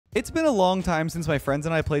It's been a long time since my friends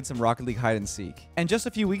and I played some Rocket League hide and seek, and just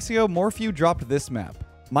a few weeks ago, Morphew dropped this map,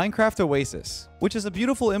 Minecraft Oasis, which is a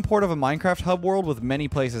beautiful import of a Minecraft hub world with many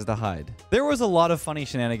places to hide. There was a lot of funny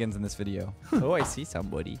shenanigans in this video. Oh, I see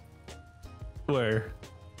somebody. Where?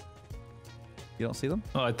 You don't see them?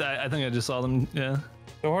 Oh, I think I just saw them. Yeah.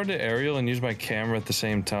 So hard to aerial and use my camera at the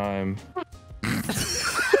same time.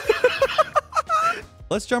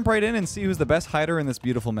 Let's jump right in and see who's the best hider in this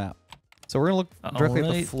beautiful map. So we're gonna look directly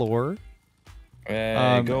at the floor.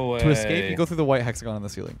 Hey, go away. To escape, you go through the white hexagon on the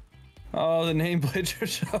ceiling. Oh, the nameplates are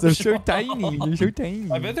so They're so small. tiny. They're so tiny.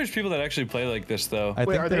 I bet there's people that actually play like this, though. I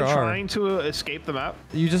Wait, think are they trying to escape the map?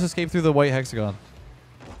 You just escape through the white hexagon.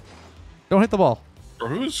 Don't hit the ball. Or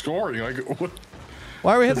who's scoring? Like, what?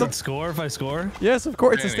 Why are we Does hitting it score if I score? Yes, of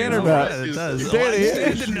course. It's a standard map. Yeah, it does. Danny,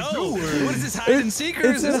 I need to know. What is this hide and seek or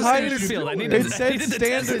is It this said a hide and standard field? I need It to said test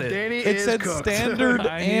standard. it. Danny It is said cooked. standard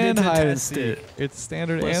I needed and to hide and test seek. it. It's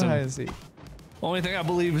standard Listen. and hide and seek. Only thing I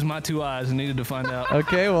believe is my 2 eyes and needed to find out.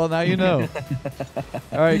 Okay, well now you know.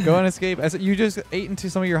 All right, go and escape. You just ate into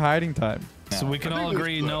some of your hiding time. So we can all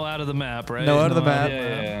agree no out of the map, right? No out of the map.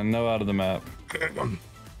 Yeah, no out of the map.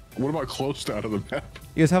 What about close to out of the map?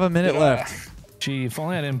 You guys have a minute left. Gee, if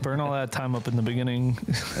only I didn't burn all that time up in the beginning.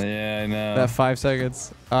 Yeah, I know. That 5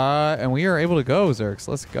 seconds. And we are able to go, Zerx.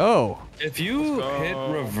 Let's go. If you hit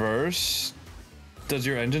reverse, does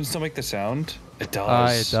your engine still make the sound? It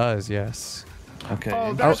does. It does, yes. Okay.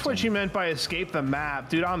 Oh, that's what you meant by escape the map.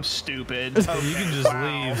 Dude, I'm stupid. Oh, you can just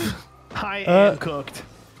leave. I am cooked.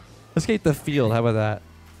 Escape the field. How about that?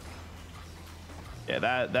 Yeah,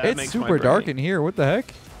 that It's makes super dark in here. What the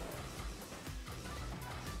heck?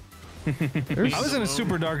 I was in a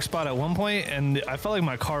super dark spot at one point, and I felt like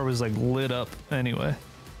my car was like lit up anyway.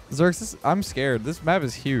 Zerx, I'm scared. This map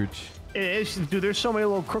is huge. It is, dude. There's so many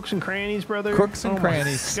little crooks and crannies, brother. Crooks and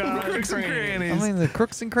crannies. God, Crooks and crannies. I mean, the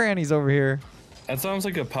crooks and crannies over here. That sounds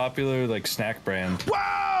like a popular like snack brand.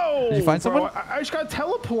 Whoa! Did you find Bro, someone? I just got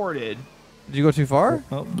teleported. Did you go too far?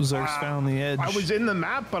 Oh, Zerx found the edge. I was in the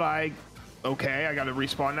map, but okay, I got to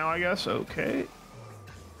respawn now, I guess. Okay.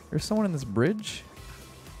 There's someone in this bridge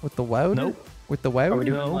with the WoW. Nope. With the WoW. Are we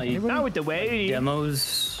doing like Not with the way.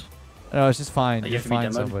 demos? No, it's just fine. Like, You you just have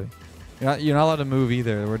to find be demoed? somebody. You're not allowed to move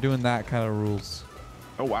either. We're doing that kind of rules.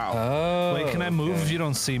 Oh wow. Oh. Wait, can I move okay. if you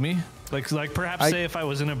don't see me? Like perhaps say if I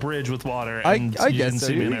was in a bridge with water I and you guess didn't so.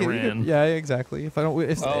 see me and I You ran. could- yeah, exactly. If I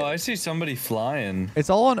don't, Oh, I see somebody flying. it's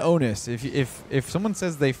all on onus. If someone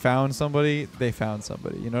says they found somebody, they found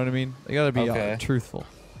somebody. You know what I mean? They gotta be Okay. truthful.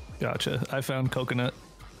 Gotcha. I found coconut.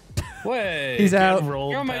 Wait. He's out.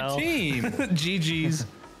 Rolled, You're on my pal. team. GG's.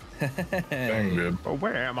 Dang, dude. Oh,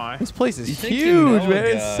 where am I? This place is You think huge, you know a man.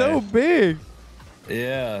 It's guy. so big.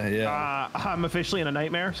 Yeah, yeah. I'm officially in a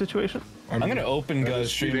nightmare situation. I'm gonna open Guz's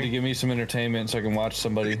stream to give me some entertainment so I can watch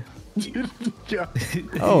somebody. Yeah.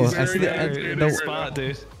 Oh, He's I see very the entertaining Spot,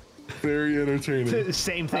 dude. Very entertaining.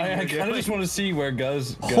 Same thing. I kind of just want to see where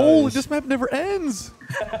Guz goes. Holy, this map never ends.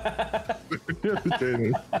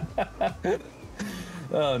 Entertaining.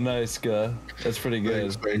 Oh, nice, Guz. That's pretty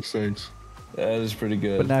good. Thanks. That is pretty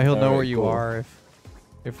good. But now he'll know Alright, where you cool. are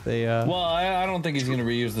if they. Well, I don't think he's gonna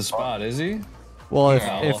reuse the spot, is he? Well, if,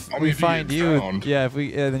 Yeah, if I mean, we if you find get you, found. yeah,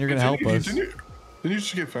 then you're gonna help us. Didn't you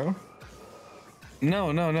just get found?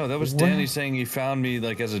 No. That was What? Danny saying he found me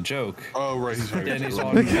like as a joke. Oh, right. He's right. Danny's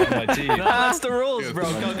on my team. No, that's the rules, Yeah, bro.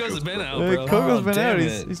 it's fine. Coco's been out, Hey, bro. Coco's Oh, been out. damn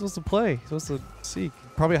He's it. supposed to play. He's supposed to seek.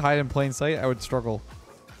 Probably hide in plain sight. I would struggle.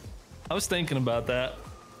 I was thinking about that.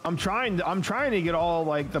 I'm trying to get all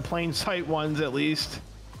like the plain sight ones at least.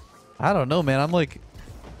 I don't know, man. I've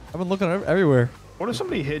been looking everywhere. What if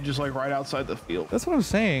somebody hid just like right outside the field? That's what I'm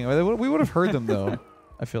saying. We would have heard them though.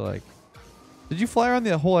 I feel like. Did you fly around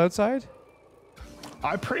the whole outside?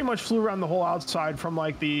 I pretty much flew around the whole outside from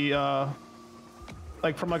like the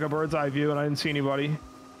from like a bird's eye view, and I didn't see anybody.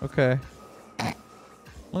 Okay. I'm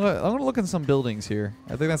gonna look in some buildings here.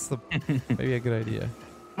 I think that's maybe a good idea.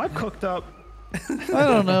 Am I cooked up? I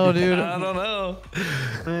don't know, dude. I don't know.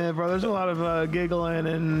 Bro, there's a lot of giggling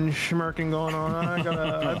and schmirking going on.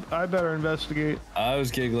 I better investigate. I was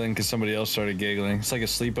giggling because somebody else started giggling. It's like a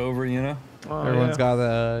sleepover, you know? Oh, Everyone's yeah. got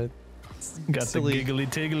the Got silly, the giggly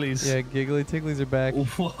tigglies. yeah, giggly tigglies are back.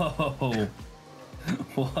 Whoa.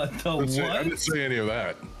 What the I what? didn't say any of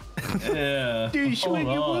that. Yeah. Dude, swing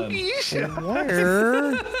your Hold on. boogies.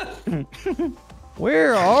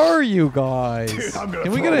 Where are you guys? Dude, I'm gonna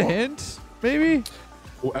Can we get a throw up. hint? Maybe.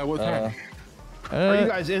 Well, at what time? Are you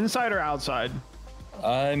guys inside or outside?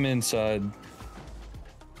 I'm inside.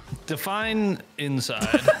 Define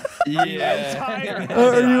inside. Yeah.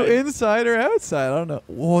 Are you inside or outside? I don't know.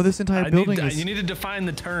 Whoa, this entire building is. You need to define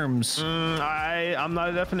the terms. I'm not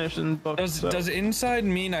a definition book. Does inside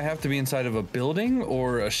mean I have to be inside of a building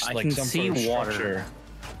or a like can some see sort of water. structure?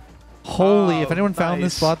 Holy! Oh, If anyone found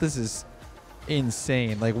this nice. spot, this is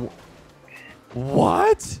insane. Like,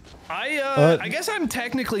 what? I guess I'm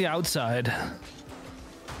technically outside.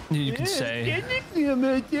 You could say.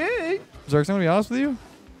 Zerx, I'm gonna be honest with you.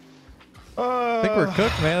 I think we're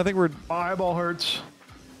cooked, man. I think we're. My eyeball hurts.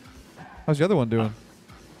 How's the other one doing?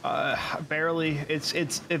 Barely. It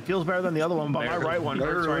feels better than the other one, but my right one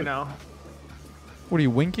hurts right now. What are you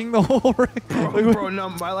winking the whole right? Bro, no,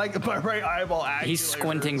 my right eyeball actually He's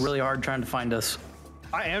squinting hurts. really hard trying to find us.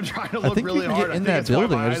 I am trying to I look think really we can hard. get in I think that it's why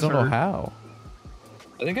building. my I just eyes don't know hurt. how.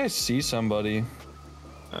 I think I see somebody.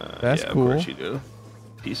 That's yeah, cool. Of course you do.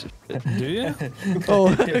 Piece of shit. Do you? Oh,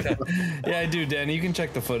 Yeah, I do, Danny. You can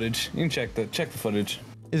check the footage. You can check the footage.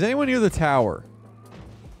 is anyone near the tower?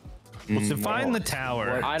 Define the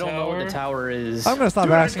tower. I don't know what the tower is. I'm gonna stop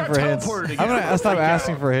Dude, I asking got for hints. teleported I'm again. gonna stop Freak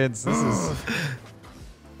asking out. for hints.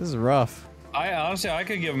 This is rough. I honestly, I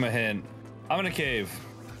could give him a hint. I'm in a cave.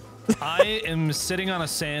 I am sitting on a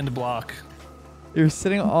sand block. You're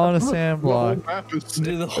sitting on a sand block.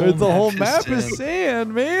 Dude, the whole map is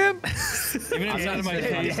sand, man. Even outside of my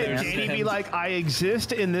Hey, cave. Danny be like, I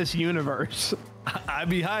exist in this universe. I'd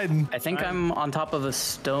be hiding. I think I'm on top of a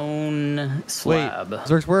stone Wait, slab.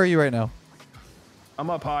 Zerx, where are you right now? I'm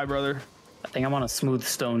up high, brother. I think I'm on a smooth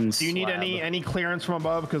stone Do you need slab. any clearance from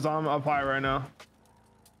above? Because I'm up high right now.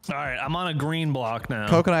 All right, I'm on a green block now.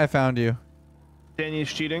 Coke and I found you.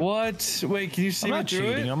 Danny's cheating. What? Wait, can you see I'm me not through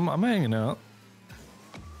cheating. it? I'm hanging out.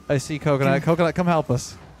 I see Coconut. Coconut, come help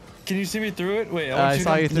us. Can you see me through it? Wait, I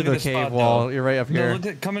saw you through the cave wall. You're right up No,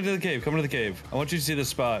 here. come into the cave. Come into the cave. I want you to see this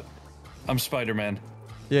spot. I'm Spider-Man.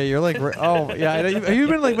 Yeah, you're like. Oh, yeah. Have you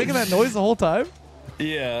been like making that noise the whole time?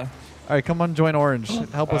 Yeah. All right, come on, join Orange.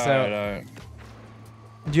 Help us out. All right.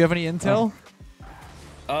 Do you have any intel?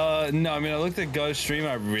 No, I mean, I looked at Guy's stream.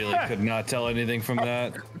 I really could not tell anything from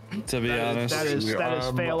that, to be honest. That is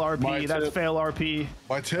fail my RP. That's tip- fail RP.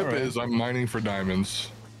 My tip Alright. is I'm mining for diamonds.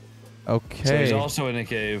 So Okay. he's also in a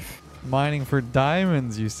cave. Mining for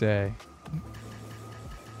diamonds, you say?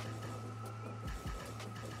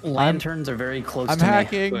 Lanterns are very close I'm to me.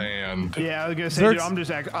 hacking. And Yeah, I was gonna say, Zerx- dude,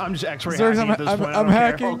 I'm just X-ray Zerx, hacking at this point. I I'm don't care.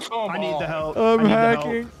 hacking. Oh, come I need the on. help. I'm I need the help.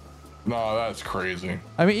 hacking. no, that's crazy.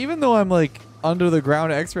 I mean, even though I'm like under the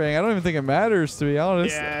ground X-raying, I don't even think it matters, to be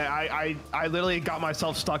honest. Yeah, I literally got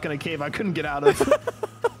myself stuck in a cave I couldn't get out of.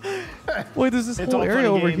 Wait, there's this It's whole all area funny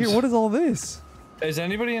over games. here. What is all this? Is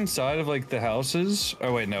anybody inside of like the houses?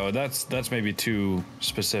 Oh wait, no, that's maybe too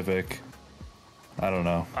specific. I don't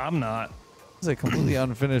know. I'm not. It's like completely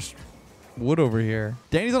unfinished wood over here.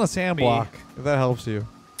 Danny's on a sand block, if that helps you.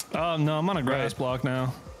 Oh no, I'm on a grass Right. block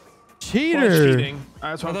now. Cheater! Well, that's cheating.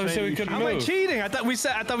 That's I what thought I'm we said saying. we You couldn't should- How am I move. cheating? I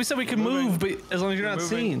thought we said we could move, but as long as you're not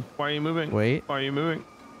moving. seen. Why are you moving? Wait. Why are you moving?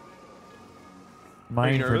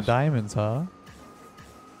 Mining for nervous? diamonds, huh?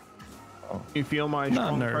 You feel my Not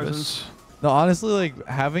strong nervous. presence? No, honestly, like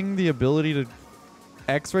having the ability to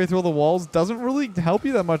X-ray through all the walls doesn't really help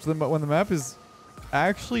you that much when the map is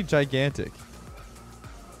actually gigantic.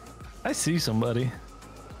 I see somebody.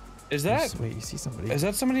 Is that Wait, you see somebody? is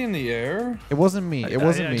that somebody in the air? It wasn't me. It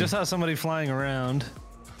wasn't yeah, me. I just saw somebody flying around.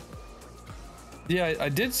 Yeah, I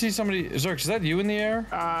did see somebody. Zerk, is that you in the air?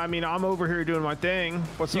 I mean, I'm over here doing my thing.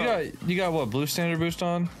 What's up? You got what? Blue standard boost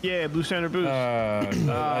on? Yeah, blue standard boost.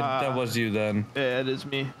 That was you then. Yeah, it is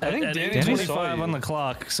me. I think At Danny 8:25 saw you. on the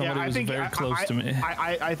clock, somebody yeah, I was think very close to me.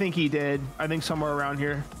 I think he did. I think somewhere around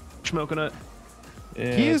here, smoking it.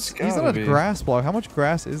 Yeah, he's on a grass block. How much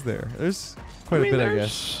grass is there? There's quite a bit, I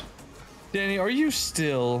guess. Danny, are you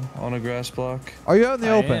still on a grass block? Are you out in the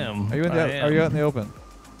I open? am. Are you in I the? Are you am. out in the open?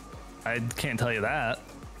 I can't tell you that.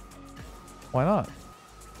 Why not?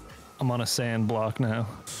 I'm on a sand block now.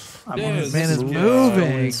 I'm Yeah, on a this Man is smooth moving.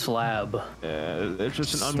 stone slab. Yeah, there's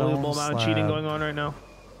just an Stone unbelievable amount of cheating slab. going on right now.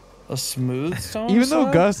 A smooth stone? Even though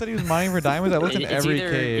slab? Gus said he was mining for diamonds, I looked in It's every either,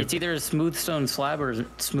 cave. It's either a smooth stone slab or a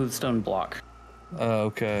smooth stone block. Oh,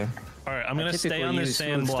 okay. All right, I'm I gonna stay typically on this use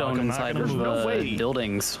sand smooth block. stone I'm not inside gonna of move. No way.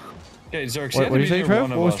 buildings. Okay, Zerk, What did you say, Trev?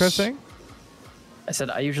 What was Trev saying? I said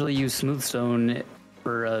I usually use smooth stone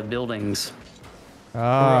for buildings.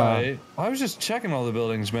 Ah, Right. I was just checking all the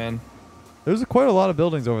buildings, man. there's quite a lot of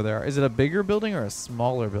buildings over there. Is it a bigger building or a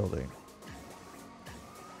smaller building?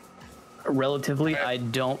 Relatively, I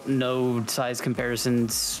don't know size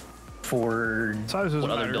comparisons for Size doesn't what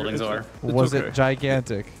other matter. buildings are. It's Was okay. it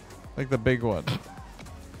gigantic, like the big one?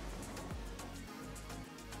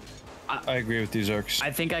 I agree with these Zerks.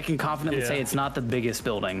 I think I can confidently say it's not the biggest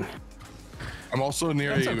building. I'm also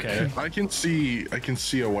near That's okay. I can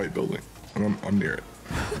see a white building, and I'm near it.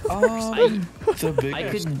 The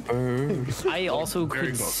biggest bird. I also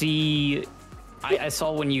could see. I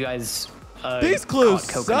saw when you guys. These clues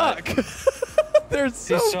caught Coconut. suck. They're He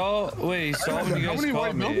so. saw when you How guys many caught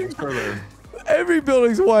white me. buildings are there? Every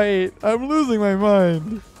building's white. I'm losing my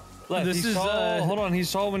mind. Leth, This he is, saw, hold on, he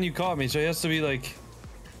saw when you caught me, so he has to be like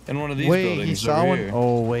in one of these Wait, buildings. he saw over one. Here.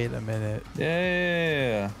 Oh, wait a minute.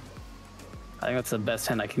 Yeah. I think that's the best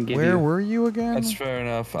hint I can give Where you. were you again? That's fair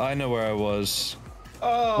enough. I know where I was.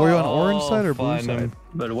 Were you on orange I'll side or blue find side? him.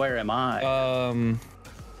 But where am I?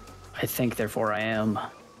 I think, therefore, I am.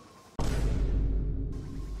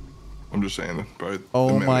 I'm just saying. But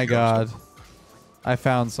Oh my god. I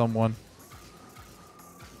found someone.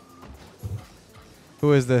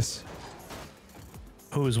 Who is this?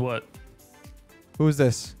 Who is what? Who is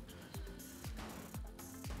this?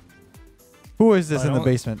 Who is this I in the don't-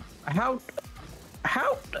 basement? How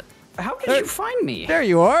did you find me? There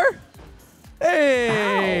you are.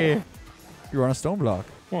 Hey. You're on a stone block.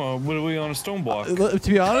 Well, what are we on a stone block? To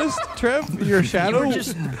be honest, Trev, your shadow,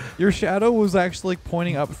 your shadow was actually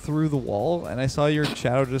pointing up through the wall, and I saw your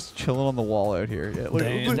shadow just chilling on the wall out here. Yeah, look,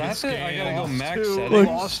 Damn. look, That's it. I gotta go max Two, settings.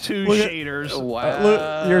 lost two Look at- shaders. Wow.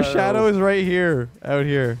 look, your shadow is right here, out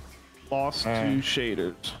here. Lost two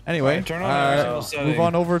shaders. Anyway, Alright, turn on every single setting. move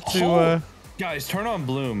on over to. Guys, turn on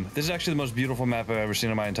Bloom. This is actually the most beautiful map I've ever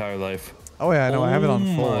seen in my entire life. Oh yeah, I know. I have it on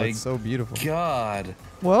Oh full. my It's so beautiful. God.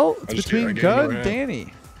 Well, I it's just between gave Gud you a and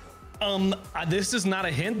Danny. This is not a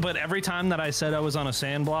hint, but every time that I said I was on a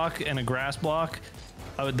sand block and a grass block,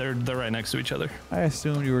 they're right next to each other. I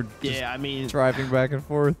assumed you were just Yeah, I mean, driving back and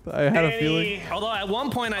forth. I had a feeling. Although at one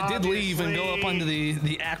point I did leave and go up onto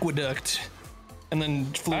the aqueduct, and then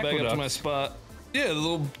flew back up to Aqueduct? my spot. Yeah,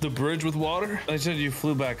 the bridge with water. I said you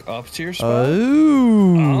flew back up to your spot?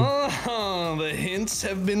 Oh. Oh, the hints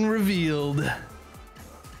have been revealed.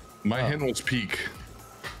 My hint was peak.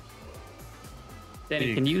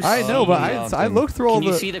 Danny, can you I know, see- but I looked through all Can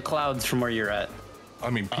you the. see the clouds from where you're at? I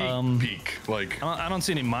mean, peak. Like, I don't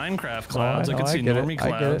see any Minecraft clouds. I I know, can I see get it, normie I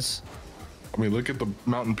get it. clouds. I mean, look at the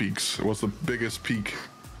mountain peaks. What's the biggest peak?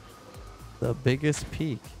 The biggest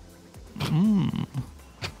peak.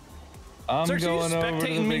 I'm Search, are you going over to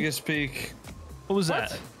spectating the me? biggest peak. What was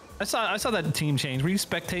that? I saw that team change. Were you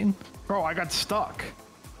spectating? bro, I got stuck.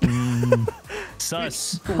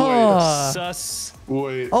 Sus. Huh. Sus.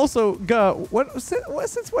 Wait. Also,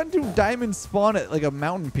 since when do diamonds spawn at like a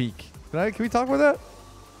mountain peak? Can we talk about that?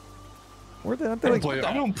 Where the? Aren't they, like,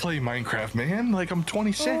 I don't play Minecraft, man. Like, I'm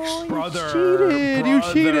 26. Brother. You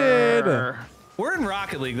cheated. brother. We're in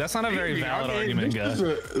Rocket League. That's not a very valid argument, guys.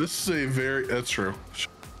 This is a very. That's true.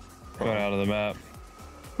 Going out of the map.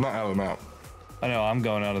 Not out of the map. I know, I'm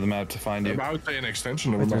going out of the map to find you. I would say an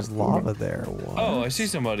extension of Wait, the there's map. lava there. What? Oh, I see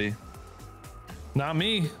somebody. Not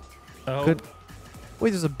me. Oh, Good. Wait,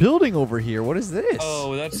 there's a building over here. What is this?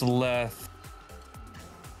 Oh, that's Leth.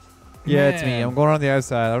 yeah, it's me. man. I'm going on the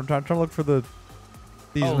outside. I'm trying to look for the.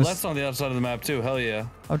 These Oh, mys- Leth's on the outside of the map too. Hell yeah.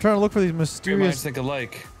 I'm trying to look for these Your minds mysterious think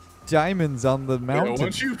alike. diamonds on the Yeah, mountain.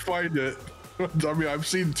 once you find it, I mean, I've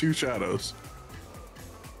seen two shadows.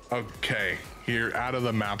 Okay, here, out of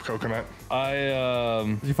the map, Coconut.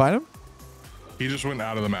 Did you find him? He just went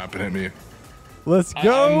out of the map and hit me. Let's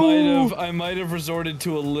go. I might have resorted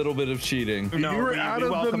to a little bit of cheating. No, You were we out of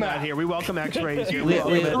the welcome map. that here. We welcome X-rays here.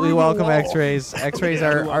 We welcome X-rays. X-rays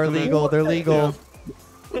are legal. They're legal.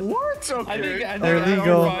 What? Okay. I think They're after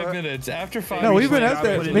legal. 5 minutes. After 5 No, minutes. we've been out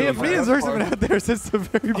there. put it Me in and the Zerks have been out there since the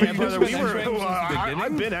very Yeah, beginning. brother, we X-rays were. from the I've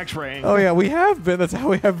beginning? been X-raying. Oh yeah, we have been. That's how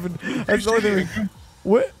we have been. That's the only thing.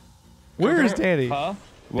 What? Where is Danny? Huh?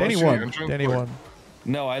 Danny What's won. the entrance? Danny won.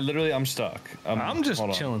 No, I'm stuck. I'm just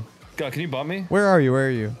hold on. chilling. God, can you bump me? Where are you? Where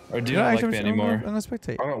are you? Or do you No, not like actually, me I'm anymore? gonna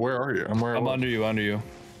spectate. I don't know, where are you? I'm where I I'm was. under you.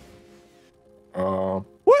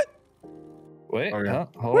 What? Wait, Oh, yeah. huh?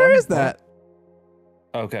 Hold Where on. is that?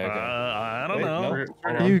 Okay, okay. I don't Wait, know. no. Right, Hold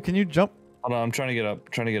right. on. Can you jump? Hold on, I'm trying to get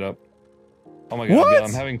up. Oh my god, What? yeah,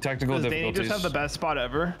 I'm having technical Does Danny difficulties. just have the best spot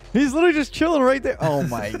ever? He's literally just chilling right there. Oh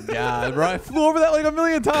my god, bro! I flew over that like a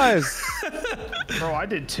million times. Bro, I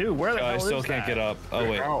did too. Where the I hell still is can't that? get up. Oh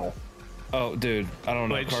wait. Ow. Oh dude, I don't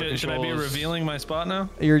know. Wait, Car should I be controls. revealing my spot now?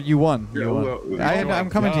 You won. Yeah, You won. well, I'm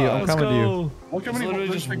coming to you. I'm Let's coming to you. Go. Look how It's many literally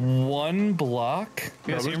holes just this thing- one block.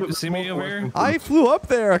 You guys Yeah, look at see the me smoke over here? weapon. I flew up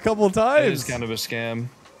there a couple of It times. is kind of a scam.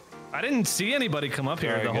 I didn't see anybody come up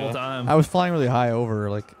here There the you whole go. time. I was flying really high over.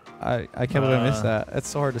 Like I can't believe I missed that. It's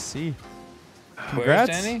so hard to see. Where's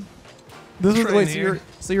Congrats. Danny? This was Right wait. here.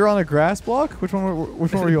 So you're on a grass block. Which one?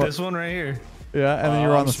 Which one were you on? This one right here. Yeah, and then you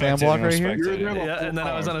were on I'm the sand block spectating, right I'm here. spectating. Yeah, and then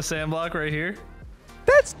I was on a sand block right here.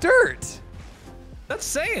 That's dirt. That's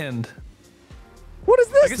sand. What is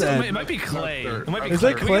I this guess then? it might be clay. dirt. It might be Is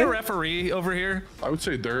clay. that Can we get a clay? referee over here? I would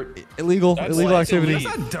say dirt. Illegal That's illegal like activity. elite.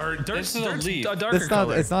 That's not dirt. This is a Dirt's leaf. a darker It's not.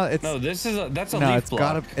 color. It's not. It's No, that's a no. leaf It's block.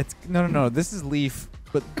 gotta. It's no. This is leaf.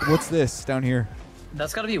 But what's this down here?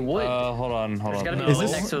 That's got to be wood. Hold on. There's gotta be Is wood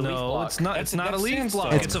this- next to a leaf No, block. it's not. It's not a That's leaf sandstone.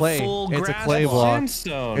 block. It's It's clay. a full It's a grass clay block. block.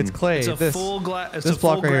 Sandstone. It's clay. It's a this. full glass. It's this a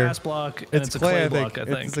full block right here. grass block, and It's it's a clay. clay I block. think.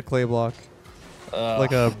 I think. It's a clay block.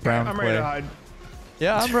 Like a brown I'm clay. ready to hide.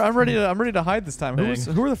 Yeah, I'm ready to. I'm ready to hide this time.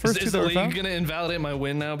 Who were the first two Is that the were league found? gonna invalidate my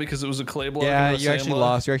win now because it was a clay block? Yeah, and a you sand actually block?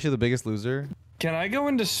 lost. You're actually the biggest loser. Can I go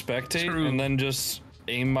into spectate True. and then just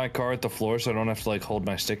aim my car at the floor so I don't have to like hold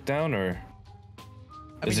my stick down, or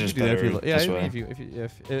I is mean, it you just can do that if better you, yeah, this I mean, way?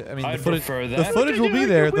 if I mean, I'd the footage, prefer the that. footage will be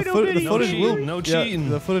there. The footage will. No yeah, cheating.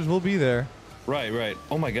 the footage will be there. Right.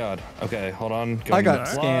 Oh my god. Okay, hold on. I got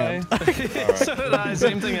Fly. scammed. So did I.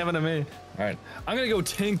 Same thing happened to me. All right. I'm gonna go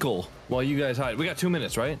tinkle while you guys hide. We got 2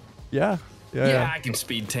 minutes, right? Yeah. Yeah, I can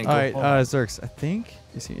speed tinkle. All right, Zerks. I think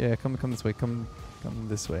you see. Yeah, come this way. Come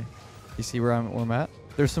this way. You see where I'm at?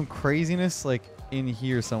 There's some craziness like in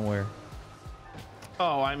here somewhere,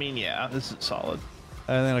 Oh, I mean, yeah, this is solid.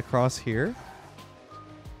 and then across here,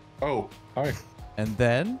 Oh, hi. and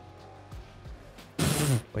then.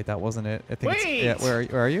 Wait, that wasn't it. I think. It's, Wait! yeah. Where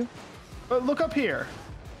are you? But look up here.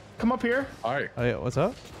 Come up here. Hi. Oh, yeah, what's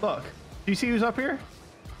up? Look. Do you see who's up here?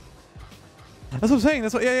 That's what I'm saying.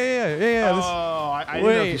 That's what. Yeah. This, Oh, I didn't know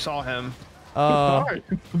if wait. you saw him. Hi.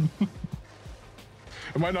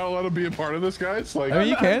 Am I not allowed to be a part of this, guys? Like, I mean,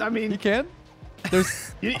 you can. I mean- you can.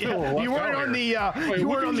 There's. You, Oh, you weren't on the Wait, you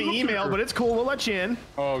what weren't on the is up email, here? but it's cool. We'll let you in.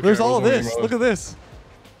 oh, okay, There's I all of wasn't this. even- Look at this.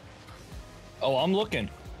 Oh, I'm looking.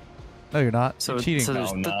 No, you're not. So, You're cheating. so,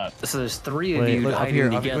 there's No, not. so there's three of Wait, you look, up hiding here.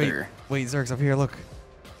 together. Wait, Zerks, up here. Look.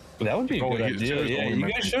 That would be a Oh, good he idea. says Yeah, only you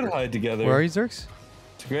meant guys to should be. hide together. Where are you, Zerks?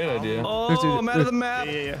 It's a great idea. Oh, I'm out of the map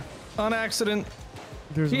Yeah. on accident.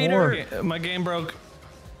 There's more. My game broke.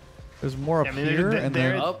 There's more up I mean, here, and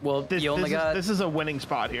then Oh, well, This, you only got. this is a winning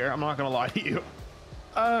spot here. I'm not gonna lie to you.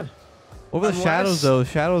 what about the unless- shadows though?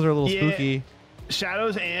 Shadows are a little Yeah. spooky.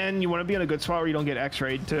 Shadows, and you want to be in a good spot where you don't get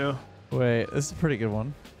X-rayed too. Wait, this is a pretty good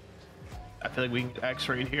one. I feel like we can get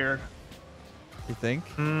X-rayed here. You think?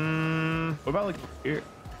 What about like here?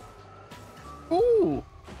 Ooh.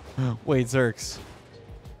 Wait, Zerks.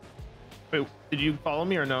 Wait, did you follow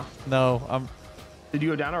me or no? No, I'm. Did you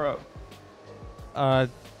go down or up?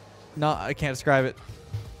 No, I can't describe it.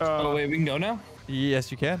 Oh wait, we can go now. Yes,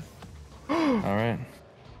 you can. All right.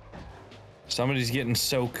 Somebody's getting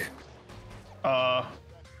soak.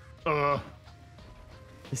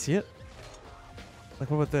 You see it? Like,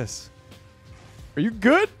 what about this? Are you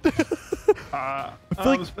good? I feel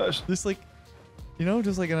like special. just like,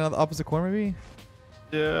 just like in the opposite corner maybe.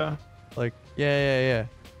 Yeah. Like, yeah.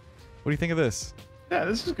 What do you think of this? Yeah,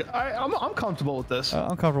 this is good. I'm comfortable with this.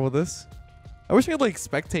 I'm comfortable with this. I wish I could like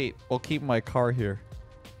spectate while keeping my car here.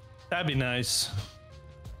 That'd be nice.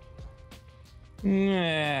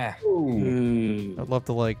 Yeah. I'd love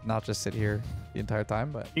to like not just sit here the entire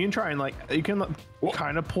time, but You can try and like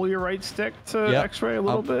kind of pull your right stick to Yep. X-ray a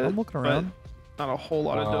little bit. I'm looking but around. Not a whole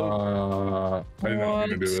lot of dope. I did not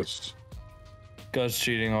mean to What? do this. Gus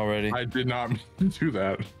cheating already. I did not mean to do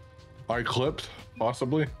that. I clipped,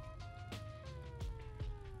 possibly.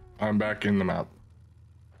 I'm back in the map.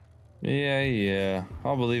 Yeah.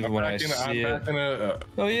 I'll believe it when I I'm see back it. in a,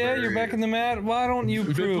 Oh yeah, you're back in the mat. Why don't you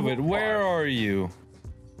prove it? Where are you?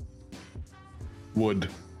 wood.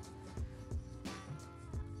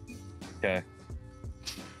 Okay.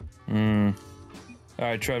 All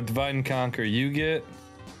right, Trev. Divide and conquer. You get.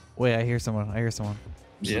 Wait, I hear someone.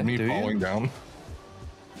 Is Yeah, it me do you? falling down?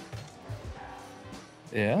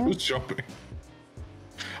 Yeah. Who's jumping?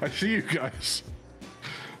 I see you guys.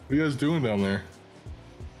 What are you guys doing down there?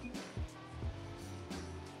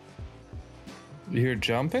 You hear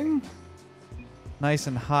jumping? Nice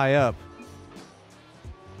and high up.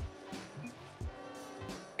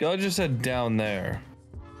 God just said down there.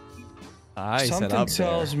 I Something said up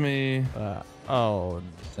tells me. there. Oh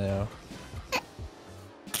no.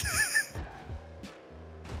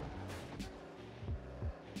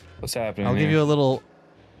 What's happening? I'll give here? you a little.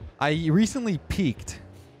 I recently peaked.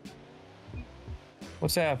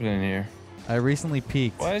 What's happening here? I recently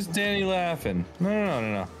peaked. Why is Danny laughing?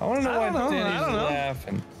 No. I want to know I why don't know, I Danny's don't know.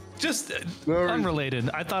 laughing. Just There is- unrelated.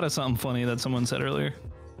 I thought of something funny that someone said earlier.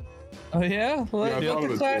 Oh yeah, let I thought of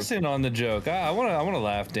the it class too. in on the joke. I want to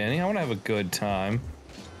laugh, Danny. I want to have a good time.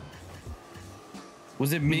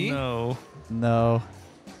 Was it me? No. No.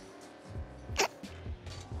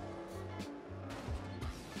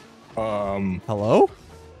 Hello?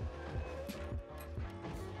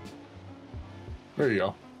 There you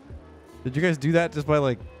go. Did you guys do that just by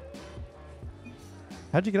like?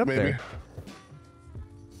 How'd you get up Maybe. there?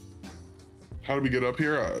 How did we get up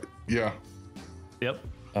here? Yeah. Yep.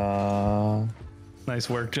 Nice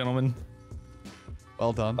work, gentlemen.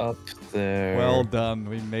 Well done. Up there. Well done.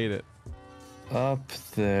 We made it. Up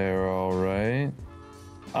there, all right.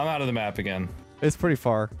 I'm out of the map again. It's pretty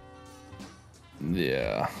far.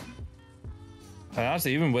 Yeah. And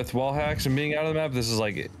honestly, even with wall hacks and being out of the map, this is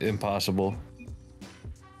like impossible.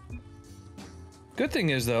 Good thing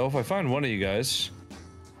is though, if I find one of you guys,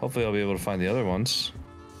 hopefully I'll be able to find the other ones.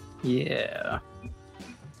 Yeah.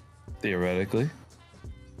 Theoretically.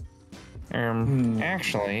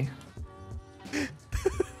 Actually.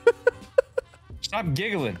 Stop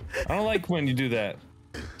giggling. I don't like when you do that.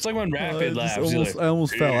 It's like when Rapid laughs. I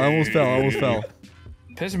almost fell.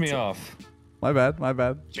 Pissing me off. My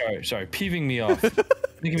bad. Sorry. Peeving me off.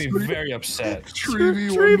 Making me very upset.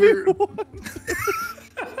 Treevy Wonder.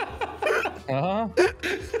 Uh-huh.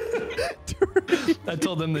 I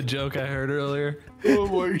told them the joke I heard earlier. Oh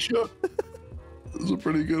my god. This is a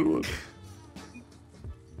pretty good one.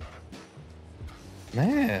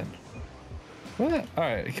 Man. What? All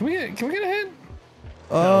right. Can we get a hint?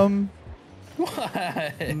 What?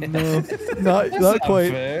 No, not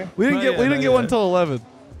quite. Fair. We didn't Not get yet. one until 11.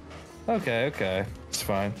 Okay. It's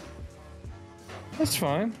fine. That's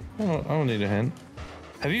fine. I don't need a hint.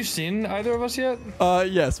 Have you seen either of us yet?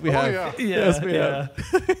 Yes, we have. Yeah. Yes, we have.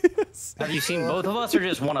 Have you seen both of us or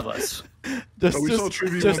just one of us? Just we saw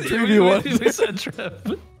Treevy just Wonder. Treevy Wonder. We said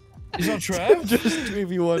Trev. You saw Trev? Just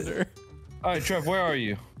Treevy Wonder. All right, Trev, where are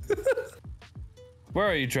you? Where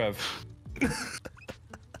are you, Trev?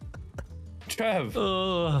 Trev.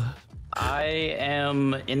 I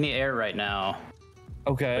am in the air right now.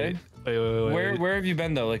 Okay. Wait. Where have you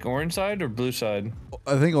been though? Like orange side or blue side?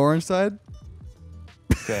 I think orange side.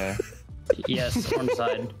 Okay. Yes, orange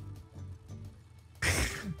side.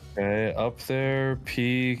 Okay, up there,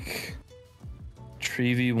 peak,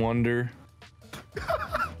 Treevy Wonder.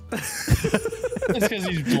 It's because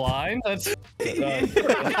he's blind. That's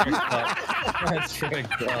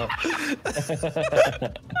tricked up.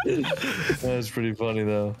 That's pretty funny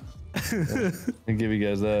though. I'll give you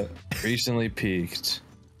guys that. Recently peaked.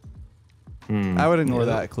 I would ignore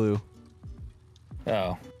that clue.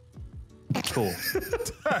 Oh. Cool.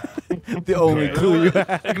 The only clue you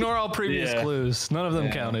have. Ignore all previous Yeah. clues. None of them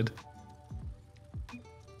Yeah. counted.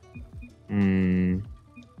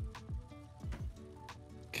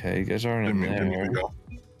 Okay, you guys aren't in there.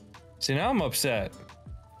 See, now I'm upset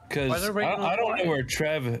because I don't know where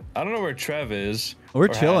Trev. I don't know where Trev is. We're or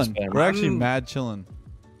has chilling. been. We're actually mad chilling.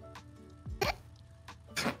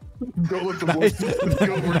 Don't let the voice go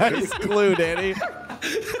over Nice clue, Danny.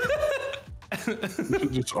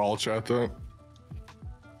 Just all chat that.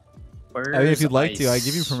 I mean, if you'd like to, I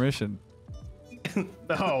give you permission.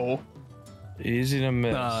 No. Easy to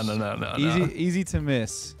miss. No. Easy to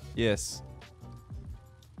miss. Yes.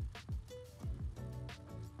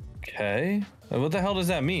 Okay. What the hell does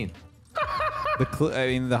that mean?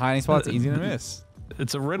 The hiding spot's easy to miss.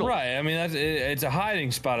 It's a riddle. Right. I mean, it's a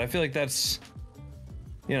hiding spot. I feel like that's,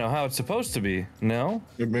 how it's supposed to be. No.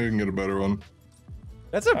 Maybe we can get a better one.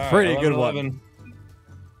 That's a All pretty right, good 11. one.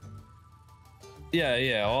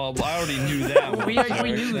 Yeah. Well, I already knew that one. We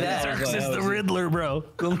knew that. Xerxes is the Riddler, bro.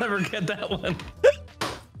 We'll never get that one.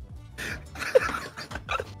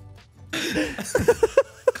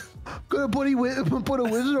 Gonna put a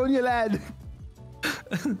wizard on your lad.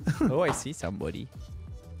 Oh, I see somebody.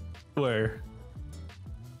 Where?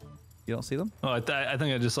 You don't see them? Oh, I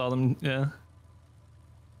think I just saw them. Yeah.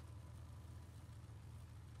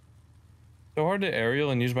 So hard to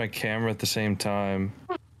aerial and use my camera at the same time.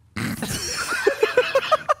 What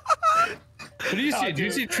do you see? Do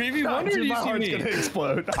you see Treevy Wonder or do you my see heart's me? gonna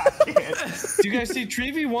explode. I can't. Do you guys see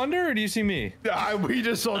Treevy Wonder or do you see me? We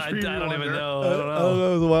just saw I Treevy don't even Wonder know. I don't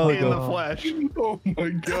know. It was a while in the ago. flesh. Oh my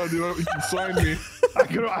god, you can sign me.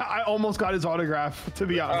 I almost got his autograph, to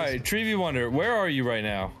be honest. All right, Treevy Wonder, where are you right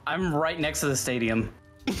now? I'm right next to the stadium.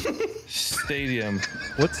 Stadium.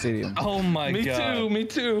 What stadium? Oh my god. Me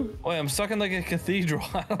too. Wait, I'm stuck in like a cathedral.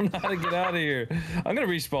 I don't know how to get out of here. I'm gonna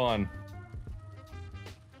respawn.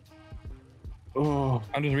 Oh,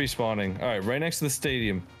 I'm just respawning. All right, right next to the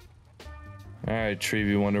stadium. All right,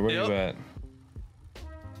 Treevy Wonder, where you at?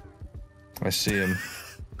 I see him.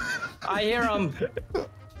 I hear him.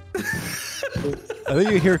 I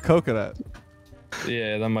think you hear coconut.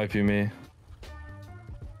 Yeah, that might be me.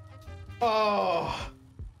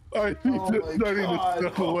 I need to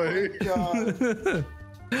step away.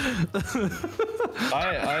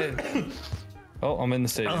 Oh, I'm in the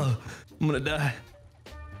stadium. Oh, I'm gonna die.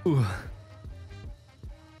 Ooh.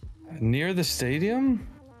 Near the stadium?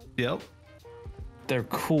 Yep. They're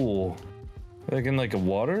cool. Like in like a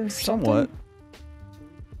water? Somewhat.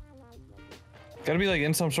 Gotta be like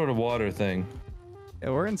in some sort of water thing. Yeah,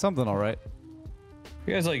 we're in something, all right.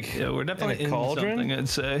 You guys like? Yeah, we're definitely in a cauldron? something. I'd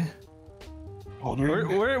say.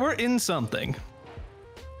 We're in something.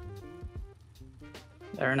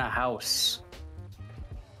 They're in a house.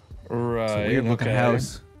 Right. It's a weird looking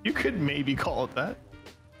house. You could maybe call it that.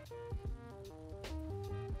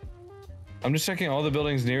 I'm just checking all the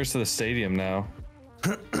buildings nearest to the stadium now.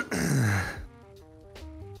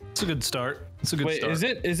 It's a good start. It's a good start.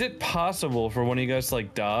 Wait, is it possible for one of you guys to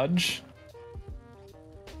like dodge?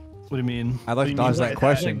 What do you mean? I'd like to dodge that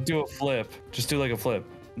question. Like, do a flip. Just do like a flip.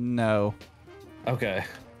 No. Okay.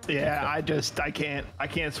 Yeah, I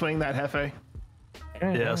can't swing that Hefe.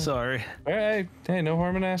 Yeah, sorry. All right. Hey, no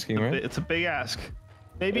harm in asking, right? It's a big ask.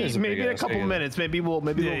 Maybe It is a big in a ask, couple I get it. minutes, maybe we'll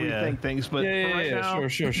rethink things. But for right now,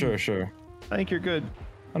 Sure. I think you're good.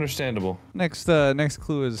 Understandable. Next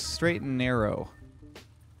clue is straight and narrow.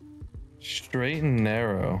 Straight and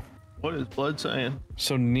narrow. What is Blood saying?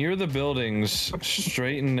 So near the buildings,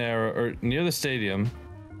 straight and narrow, or near the stadium,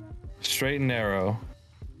 straight and narrow.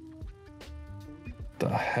 The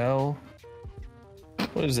hell?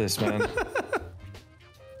 What is this, man?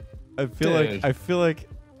 I feel like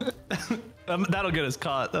That'll get us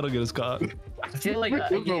caught. That'll get us caught. I feel like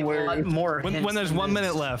you need a lot more. When there's 1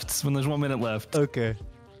 minute left. When there's 1 minute left. Okay.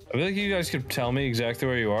 I feel like you guys could tell me exactly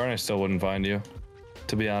where you are and I still wouldn't find you.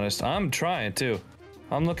 To be honest, I'm trying to.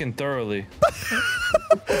 I'm looking thoroughly.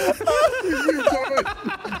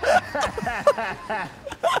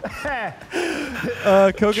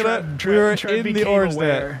 Coconut, we were in the orange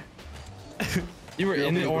net. You were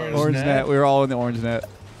in the Orange net. We were all in the orange net.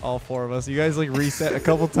 All four of us. You guys like reset a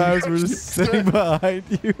couple times. We're just sitting behind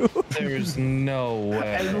you. There's no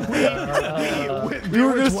way. We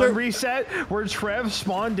were gonna start reset where Trev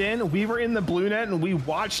spawned in. We were in the blue net and we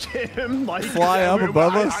watched him like fly up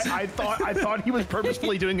above us. I thought he was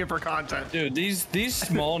purposefully doing it for content. Dude, these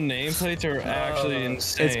small nameplates are actually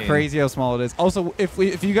insane. It's crazy how small it is. Also,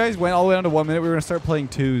 if you guys went all the way down to 1 minute, we were gonna start playing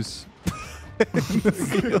twos.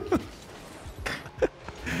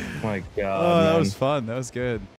 My God. Oh, that was fun. That was good.